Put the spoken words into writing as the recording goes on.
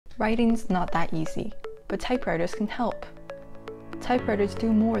Writing's not that easy, but typewriters can help. Typewriters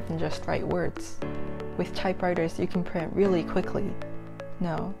do more than just write words. With typewriters, you can print really quickly.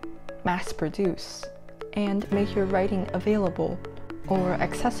 No, mass produce, and make your writing available, or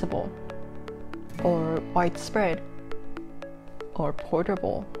accessible, or widespread, or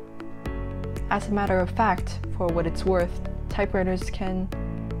portable. As a matter of fact, for what it's worth, typewriters can...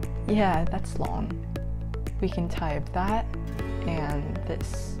 yeah, that's long. We can type that, and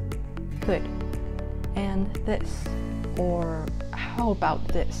this. Good. And this. Or how about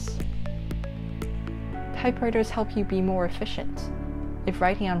this? Typewriters help you be more efficient. If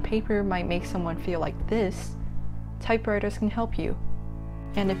writing on paper might make someone feel like this, typewriters can help you.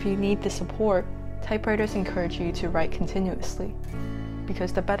 And if you need the support, typewriters encourage you to write continuously.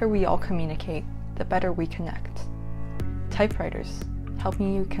 Because the better we all communicate, the better we connect. Typewriters,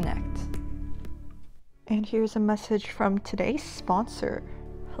 helping you connect. And here's a message from today's sponsor.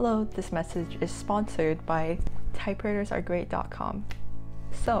 Hello, this message is sponsored by typewritersaregreat.com.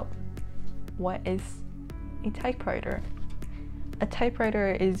 So, what is a typewriter? A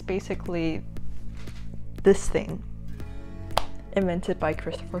typewriter is basically this thing, invented by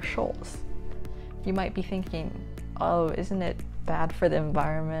Christopher Schultz. You might be thinking, oh, isn't it bad for the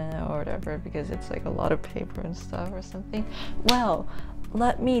environment or whatever because it's like a lot of paper and stuff or something? Well,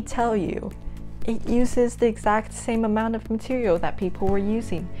 let me tell you, it uses the exact same amount of material that people were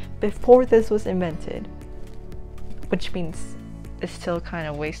using before this was invented. Which means it's still kind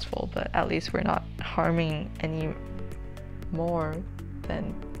of wasteful, but at least we're not harming any more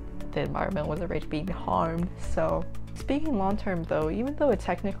than the environment was already being harmed. So speaking long term though, even though it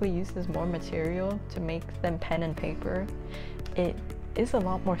technically uses more material to make than pen and paper, it is a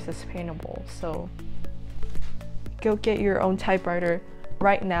lot more sustainable. So go get your own typewriter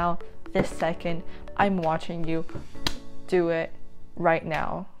right now, this second. I'm watching you. Do it right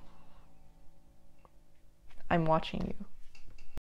now. I'm watching you.